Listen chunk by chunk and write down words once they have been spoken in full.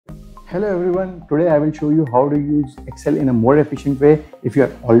Hello everyone, today I will show you how to use Excel in a more efficient way. If you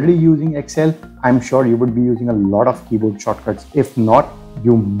are already using Excel, I'm sure you would be using a lot of keyboard shortcuts. If not,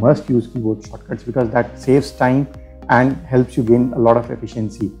 you must use keyboard shortcuts because that saves time and helps you gain a lot of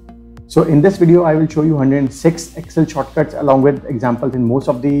efficiency. So in this video, I will show you 106 Excel shortcuts along with examples in most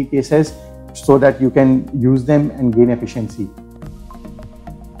of the cases so that you can use them and gain efficiency.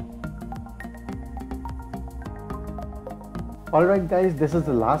 Alright guys, this is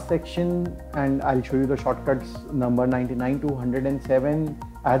the last section and I'll show you the shortcuts number 99 to 107.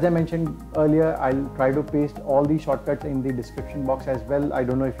 As I mentioned earlier, I'll try to paste all the shortcuts in the description box as well. I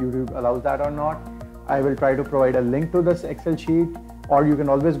don't know if YouTube allows that or not. I will try to provide a link to this Excel sheet, or you can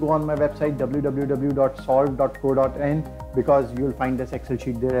always go on my website www.solve.co.in because you'll find this Excel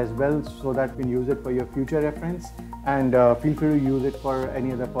sheet there as well, so that you can use it for your future reference, and feel free to use it for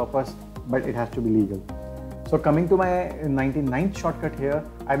any other purpose, but it has to be legal. So coming to my 99th shortcut here,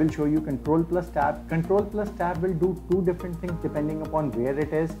 I will show you Ctrl+Tab. Ctrl+Tab will do two different things depending upon where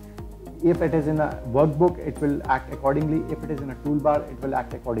it is. If it is in a workbook, it will act accordingly. If it is in a toolbar, it will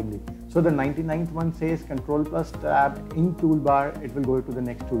act accordingly. So the 99th one says Ctrl+Tab in toolbar, it will go to the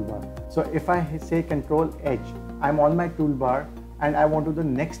next toolbar. So if I say Ctrl+H, I'm on my toolbar and I want to the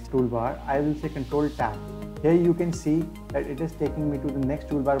next toolbar, I will say Ctrl+Tab. Here you can see that it is taking me to the next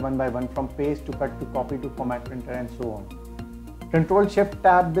toolbar one by one, from paste to cut to copy to format printer and so on.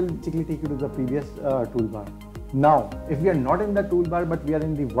 Ctrl+Shift+Tab will basically take you to the previous toolbar. Now, if we are not in the toolbar but we are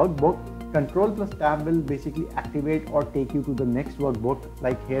in the workbook, Ctrl+Tab will basically activate or take you to the next workbook.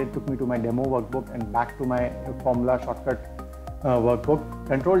 Like here it took me to my demo workbook and back to my formula shortcut workbook.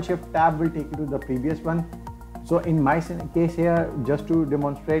 Ctrl+Shift+Tab will take you to the previous one. So in my case here, just to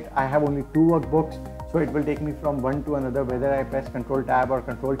demonstrate, I have only two workbooks. So it will take me from one to another whether I press Ctrl+Tab or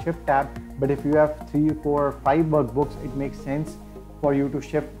Ctrl+Shift+Tab. But if you have 3, 4, 5 workbooks, it makes sense for you to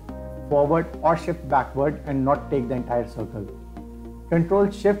shift forward or shift backward and not take the entire circle.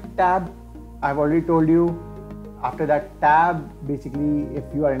 Ctrl+Shift+Tab, I've already told you. After that tab, basically if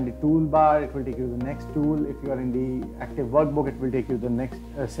you are in the toolbar, it will take you to the next tool. If you are in the active workbook, it will take you to the next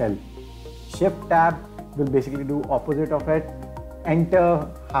cell. Shift+Tab will basically do opposite of it. Enter,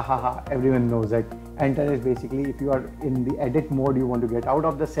 everyone knows it. Enter is basically if you are in the edit mode, you want to get out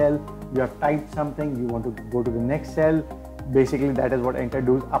of the cell, you have typed something, you want to go to the next cell. Basically that is what enter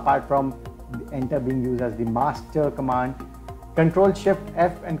does, apart from enter being used as the master command.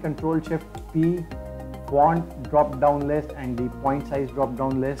 Ctrl+Shift+F and Ctrl+Shift+P, font drop down list and the point size drop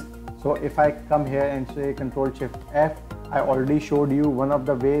down list. So if I come here and say Ctrl+Shift+F, I already showed you one of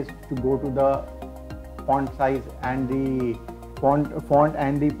the ways to go to the font size and the font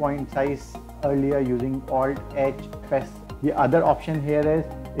and the point size earlier using Alt+H press. The other option here is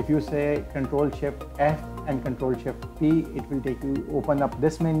if you say Ctrl+Shift+F and Ctrl+Shift+P, it will take you open up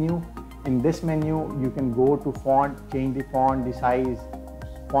this menu. In this menu you can go to font, change the font, the size,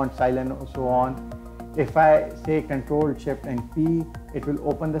 font style and so on. If I say Ctrl+Shift and P, it will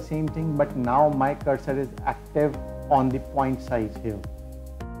open the same thing, but now my cursor is active on the point size here.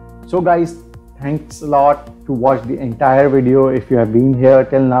 So guys, thanks a lot to watch the entire video if you have been here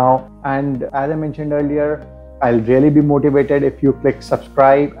till now. And as I mentioned earlier, I'll really be motivated if you click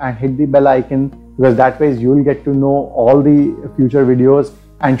subscribe and hit the bell icon, because that way you'll get to know all the future videos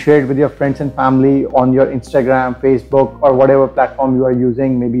and share it with your friends and family on your Instagram, Facebook, or whatever platform you are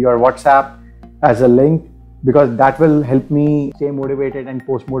using, maybe your WhatsApp as a link, because that will help me stay motivated and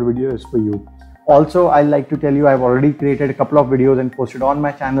post more videos for you. Also, I'd like to tell you I've already created a couple of videos and posted on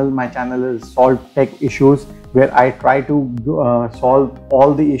my channel. My channel is Solve Tech Issues, where I try to solve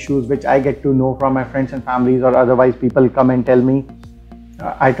all the issues which I get to know from my friends and families, or otherwise people come and tell me.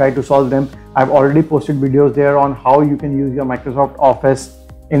 I try to solve them. I've already posted videos there on how you can use your Microsoft Office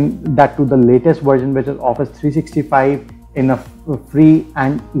in that to the latest version, which is Office 365, in a free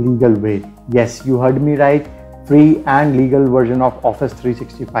and legal way. Yes, you heard me right, free and legal version of Office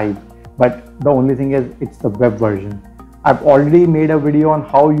 365. But the only thing is it's the web version. I've already made a video on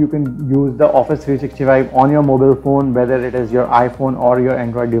how you can use the Office 365 on your mobile phone, whether it is your iPhone or your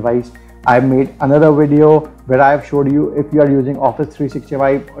Android device. I've made another video where I've showed you if you are using Office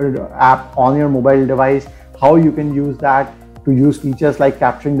 365 app on your mobile device, how you can use that to use features like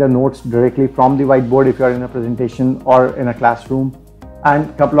capturing the notes directly from the whiteboard if you are in a presentation or in a classroom, and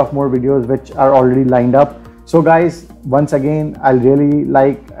a couple of more videos which are already lined up. So guys, once again, I'll really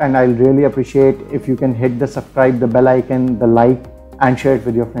like and I'll really appreciate if you can hit the subscribe, the bell icon, the like, and share it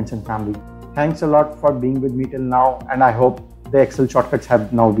with your friends and family. Thanks a lot for being with me till now, and I hope the Excel shortcuts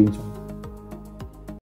have now been solved.